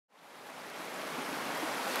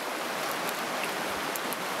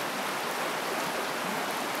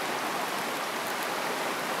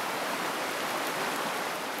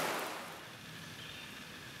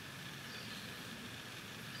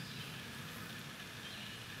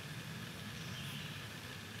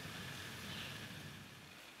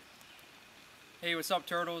Hey, what's up,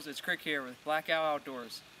 turtles? It's Krik here with Blackout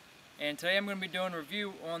Outdoors, and today I'm going to be doing a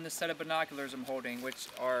review on the set of binoculars I'm holding, which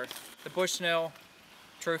are the Bushnell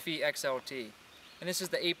Trophy XLT. And this is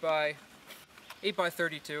the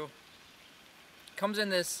 8x32. Comes in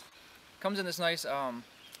this nice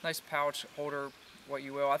nice pouch holder, what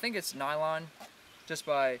you will. I think it's nylon, just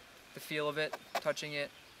by the feel of it, touching it.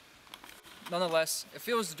 Nonetheless, it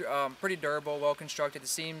feels pretty durable, well constructed. The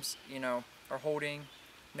seams, are holding.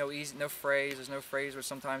 No frays. There's no frays, which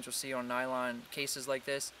sometimes you'll see on nylon cases like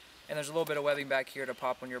this. And there's a little bit of webbing back here to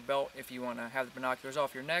pop on your belt if you want to have the binoculars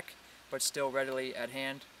off your neck, but still readily at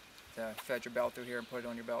hand to thread your belt through here and put it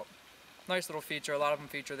on your belt. Nice little feature. A lot of them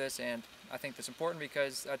feature this, and I think that's important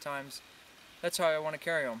because at times that's how I want to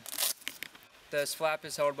carry them. This flap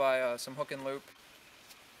is held by some hook and loop.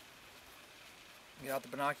 Get out the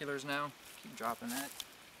binoculars now. Keep dropping that.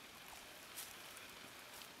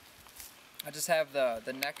 I just have the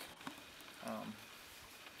neck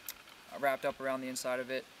wrapped up around the inside of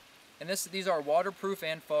it. And these are waterproof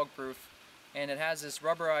and fog-proof, and it has this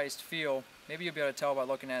rubberized feel. Maybe you'll be able to tell by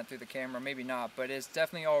looking at it through the camera, maybe not, but it's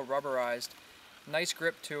definitely all rubberized. Nice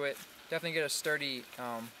grip to it. Definitely get a sturdy,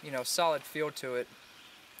 solid feel to it.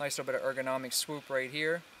 Nice little bit of ergonomic swoop right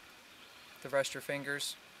here to rest your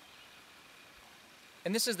fingers.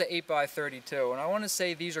 And this is the 8x32, and I want to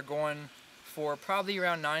say these are going for probably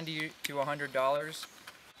around $90 to $100,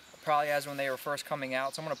 probably as when they were first coming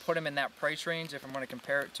out. So I'm going to put them in that price range if I'm going to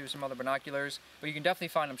compare it to some other binoculars. But you can definitely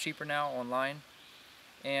find them cheaper now online.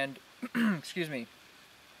 And excuse me,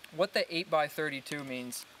 what the 8x32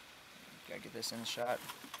 means, gotta get this in the shot.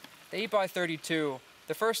 The 8x32,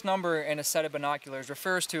 the first number in a set of binoculars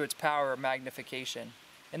refers to its power magnification,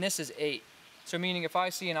 and this is 8. So meaning if I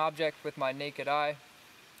see an object with my naked eye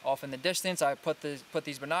off in the distance, I put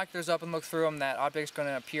these binoculars up and look through them, that object's going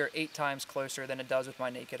to appear 8 times closer than it does with my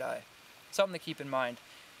naked eye. Something to keep in mind.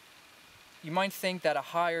 You might think that a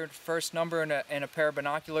higher first number in a pair of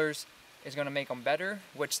binoculars is going to make them better,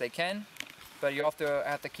 which they can, but you also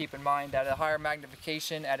have to keep in mind that a higher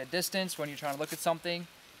magnification at a distance, when you're trying to look at something,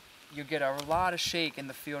 you get a lot of shake in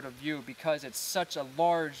the field of view because it's such a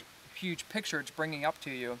large, huge picture it's bringing up to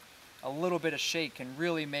you. A little bit of shake can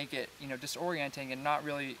really make it, disorienting and not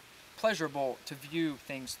really pleasurable to view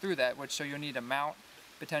things through that, so you'll need a mount,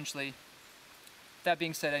 potentially. That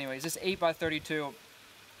being said, anyways, this 8x32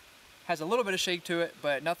 has a little bit of shake to it,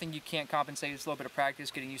 but nothing you can't compensate. It's a little bit of practice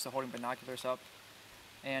getting used to holding binoculars up.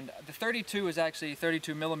 And the 32 is actually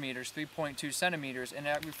 32 millimeters, 3.2 centimeters, and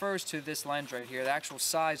that refers to this lens right here, the actual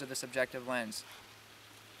size of this objective lens.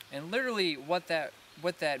 And literally what that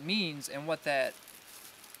means, and what that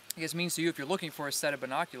means to you if you're looking for a set of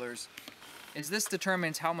binoculars, is this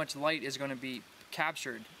determines how much light is going to be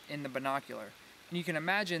captured in the binocular. And you can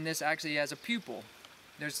imagine this actually as a pupil.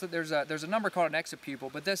 There's a number called an exopupil,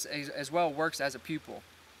 but this as well works as a pupil,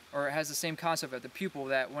 or it has the same concept of the pupil,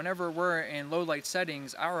 that whenever we're in low light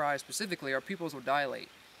settings, our eyes specifically, our pupils will dilate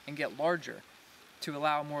and get larger to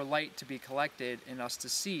allow more light to be collected in us to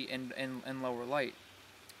see in lower light.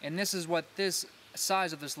 And this is what this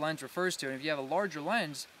size of this lens refers to. And if you have a larger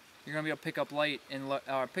lens, you're going to be able to pick up light and be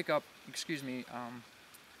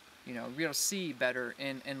able to see better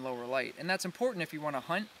in lower light. And that's important if you want to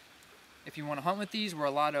hunt. If you want to hunt with these, where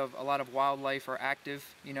a lot of wildlife are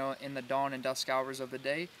active, in the dawn and dusk hours of the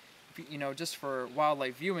day. Just for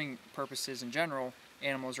wildlife viewing purposes in general,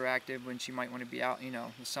 animals are active when she might want to be out,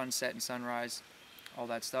 the sunset and sunrise, all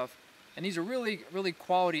that stuff. And these are really, really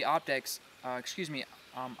quality optics.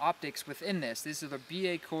 Optics within this. These are the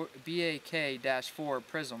BAK-4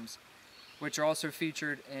 prisms, which are also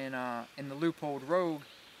featured in the Leupold Rogue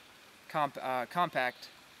compact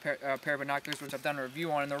pair of binoculars, which I've done a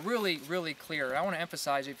review on, and they're really, really clear. I want to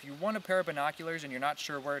emphasize, if you want a pair of binoculars and you're not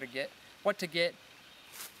sure what to get,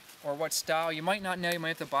 or what style, you might not know. You might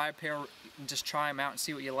have to buy a pair and just try them out and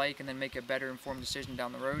see what you like, and then make a better informed decision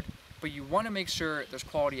down the road. But you want to make sure there's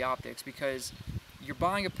quality optics, because you're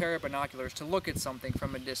buying a pair of binoculars to look at something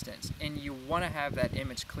from a distance, and you want to have that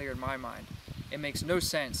image clear in my mind. It makes no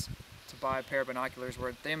sense to buy a pair of binoculars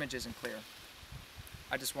where the image isn't clear.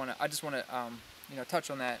 I just want to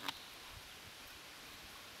touch on that.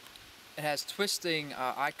 It has twisting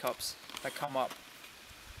eye cups that come up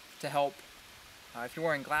to help if you're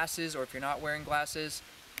wearing glasses or if you're not wearing glasses.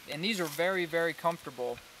 And these are very, very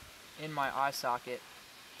comfortable in my eye socket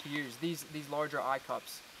to use, these larger eye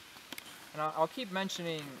cups. And I'll keep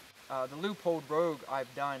mentioning the Leupold Rogue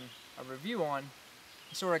I've done a review on,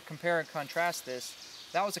 to sort of compare and contrast this.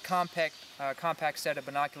 That was a compact set of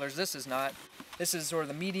binoculars. This is not. This is sort of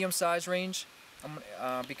the medium size range,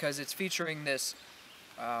 because it's featuring this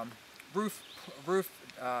roof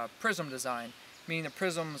prism design. meaning the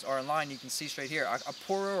prisms are in line. You can see straight here. A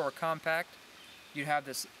poro or compact, you'd have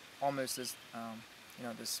this almost this, you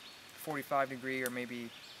know, this 45 degree, or maybe,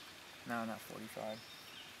 no, not 45,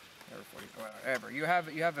 or 40, whatever. You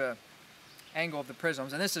have a angle of the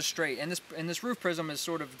prisms, and this is straight. And this roof prism is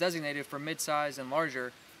sort of designated for mid-size and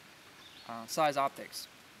larger size optics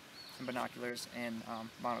and binoculars and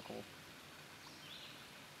monocle.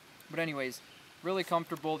 But anyways, really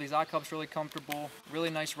comfortable. These eye cups really comfortable. Really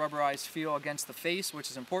nice rubberized feel against the face, which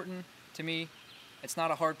is important to me. It's not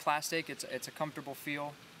a hard plastic. It's a comfortable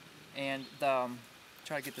feel. And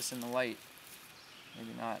try to get this in the light.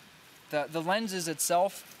 Maybe not. The lenses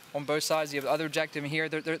itself on both sides, you have the other objective here.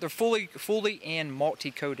 They're fully and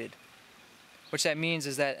multi-coated. Which that means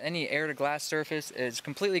is that any air to glass surface is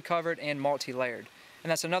completely covered and multi-layered. And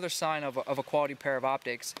that's another sign of a quality pair of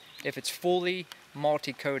optics, if it's fully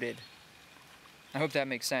multi-coated. I hope that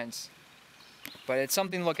makes sense. But it's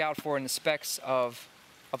something to look out for in the specs of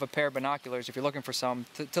a pair of binoculars, if you're looking for some,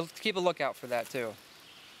 to keep a lookout for that too.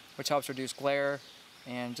 Which helps reduce glare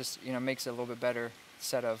and just, you know, makes it a little bit better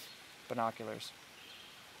set of binoculars.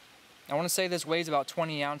 I want to say this weighs about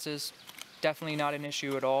 20 ounces. Definitely not an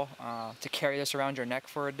issue at all to carry this around your neck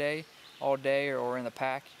for a day, all day, or in the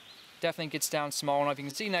pack. Definitely gets down small enough. You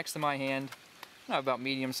can see next to my hand, not about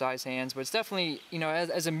medium-sized hands, but it's definitely, you know,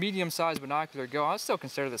 as a medium-sized binocular go, I still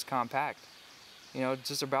consider this compact. You know,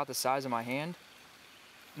 just about the size of my hand.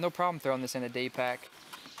 No problem throwing this in a day pack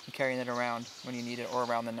and carrying it around when you need it, or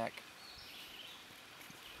around the neck.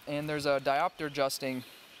 And there's a diopter adjusting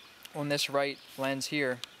on this right lens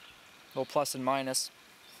here, little plus and minus.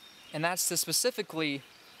 And that's to specifically,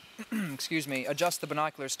 excuse me, adjust the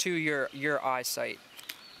binoculars to your eyesight.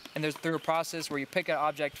 And there's through a process where you pick an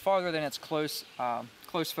object farther than its close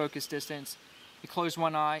focus distance. You close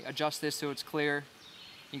one eye, adjust this so it's clear,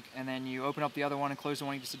 and then you open up the other one and close the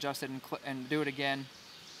one. You just adjust it and do it again.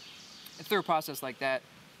 And through a process like that,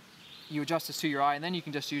 you adjust this to your eye, and then you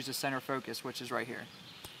can just use the center focus, which is right here.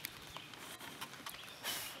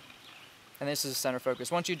 And this is the center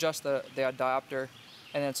focus. Once you adjust the diopter,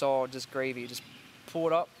 and it's all just gravy, just pull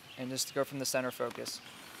it up and just go from the center focus.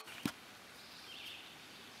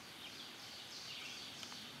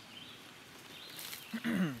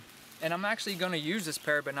 And I'm actually going to use this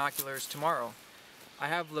pair of binoculars tomorrow. I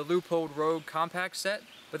have the Leupold Rogue compact set,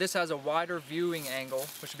 but this has a wider viewing angle,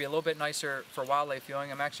 which would be a little bit nicer for wildlife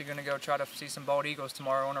viewing. I'm actually going to go try to see some bald eagles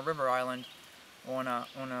tomorrow on a river island, on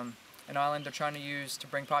an island they're trying to use to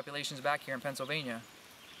bring populations back here in Pennsylvania.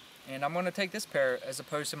 And I'm going to take this pair as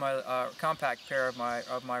opposed to my compact pair of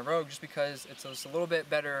my Rogue, just because it's a little bit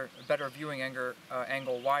better viewing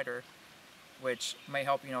angle, wider, which may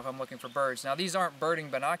help, you know, if I'm looking for birds. Now these aren't birding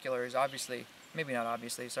binoculars, obviously. Maybe not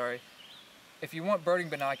obviously, sorry. If you want birding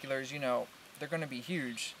binoculars, you know, they're going to be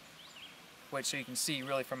huge, which so you can see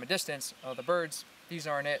really from a distance the birds. These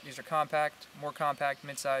aren't it. These are compact, more compact,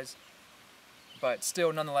 mid-size, but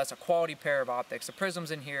still nonetheless a quality pair of optics. The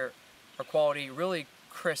prisms in here are quality, really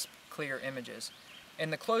crisp, clear images.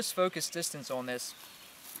 And the close focus distance on this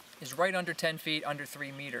is right under 10 feet, under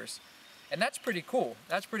 3 meters. And that's pretty cool.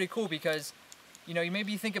 That's pretty cool because, you know, you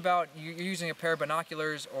maybe think about you're using a pair of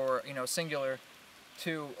binoculars or, you know, singular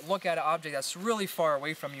to look at an object that's really far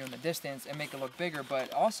away from you in the distance and make it look bigger.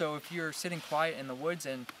 But also if you're sitting quiet in the woods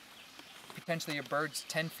and potentially a bird's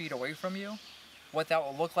 10 feet away from you, what that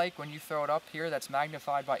will look like when you throw it up here that's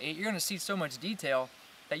magnified by 8, you're going to see so much detail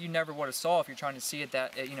that you never would have saw if you're trying to see it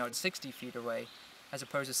that, you know, at 60 feet away, as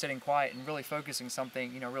opposed to sitting quiet and really focusing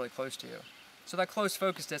something, you know, really close to you. So that close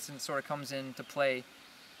focus distance sort of comes into play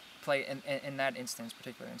in that instance,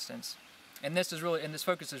 particular instance. And this is really, and this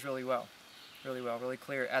focuses really really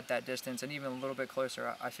clear at that distance, and even a little bit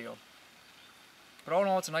closer, I feel. But all in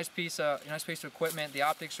all, it's a nice piece of equipment. The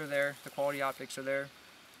optics are there, the quality optics are there.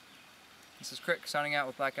 This is Krik signing out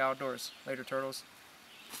with Black Outdoors. Later, turtles.